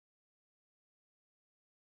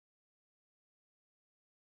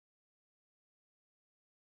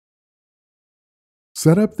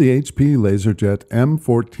Set up the HP LaserJet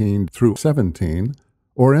M14-M17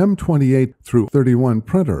 or M28-M31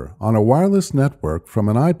 printer on a wireless network from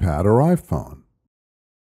an iPad or iPhone.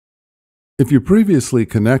 If you previously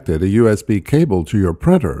connected a USB cable to your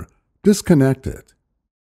printer, disconnect it.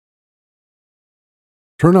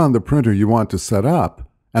 Turn on the printer you want to set up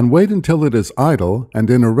and wait until it is idle and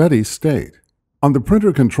in a ready state. On the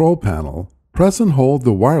printer control panel, press and hold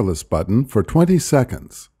the wireless button for 20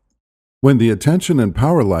 seconds. When the attention and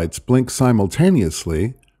power lights blink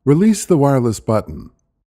simultaneously, release the wireless button.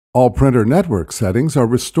 All printer network settings are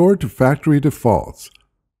restored to factory defaults.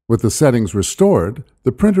 With the settings restored,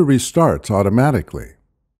 the printer restarts automatically.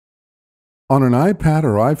 On an iPad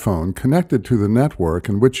or iPhone connected to the network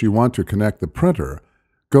in which you want to connect the printer,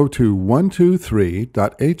 go to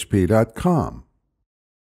 123.hp.com.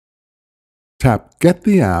 Tap Get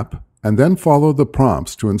the App and then follow the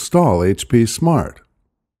prompts to install HP Smart.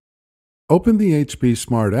 Open the HP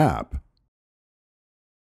Smart app.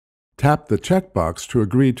 Tap the checkbox to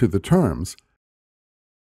agree to the terms,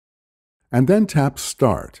 and then tap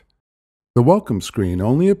Start. The welcome screen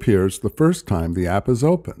only appears the first time the app is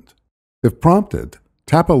opened. If prompted,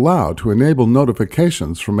 tap Allow to enable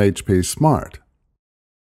notifications from HP Smart.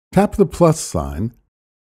 Tap the plus sign,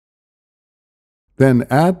 then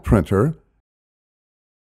Add Printer,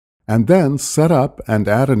 and then Set up and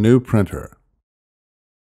add a new printer.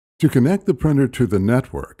 To connect the printer to the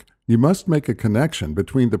network, you must make a connection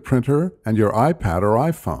between the printer and your iPad or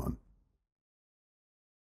iPhone.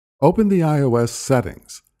 Open the iOS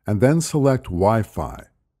settings and then select Wi-Fi.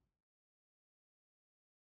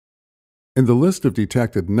 In the list of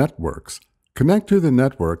detected networks, connect to the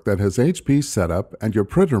network that has HP setup and your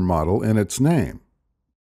printer model in its name.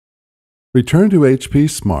 Return to HP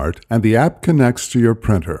Smart and the app connects to your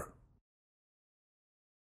printer.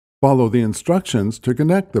 Follow the instructions to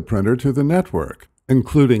connect the printer to the network,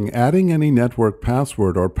 including adding any network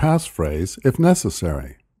password or passphrase if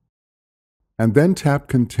necessary. And then tap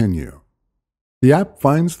Continue. The app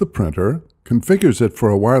finds the printer, configures it for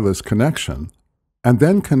a wireless connection, and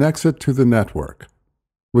then connects it to the network.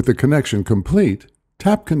 With the connection complete,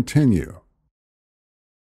 tap Continue.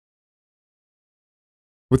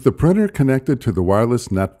 With the printer connected to the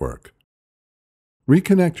wireless network,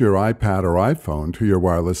 reconnect your iPad or iPhone to your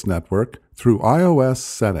wireless network through iOS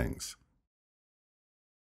settings.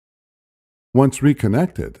 Once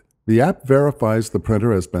reconnected, the app verifies the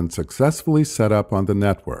printer has been successfully set up on the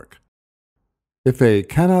network. If a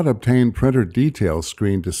Cannot Obtain Printer Details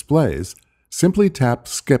screen displays, simply tap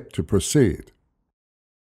Skip to proceed.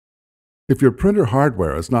 If your printer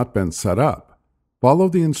hardware has not been set up, follow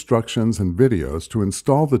the instructions and videos to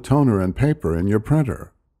install the toner and paper in your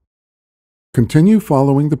printer. Continue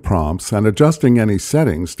following the prompts and adjusting any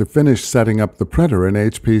settings to finish setting up the printer in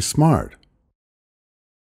HP Smart.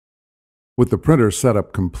 With the printer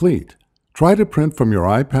setup complete, try to print from your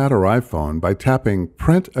iPad or iPhone by tapping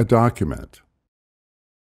Print a Document.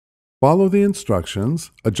 Follow the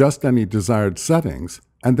instructions, adjust any desired settings,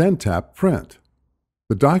 and then tap Print.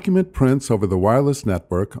 The document prints over the wireless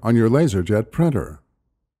network on your LaserJet printer.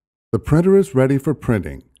 The printer is ready for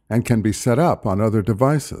printing and can be set up on other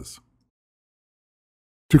devices.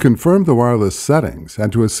 To confirm the wireless settings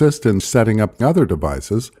and to assist in setting up other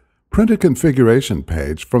devices, print a configuration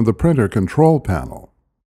page from the printer control panel.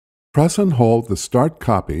 Press and hold the Start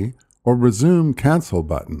Copy or Resume Cancel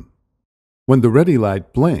button. When the ready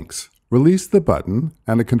light blinks, release the button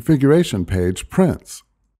and a configuration page prints.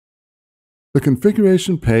 The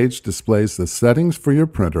configuration page displays the settings for your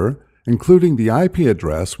printer, including the IP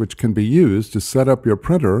address which can be used to set up your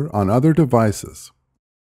printer on other devices.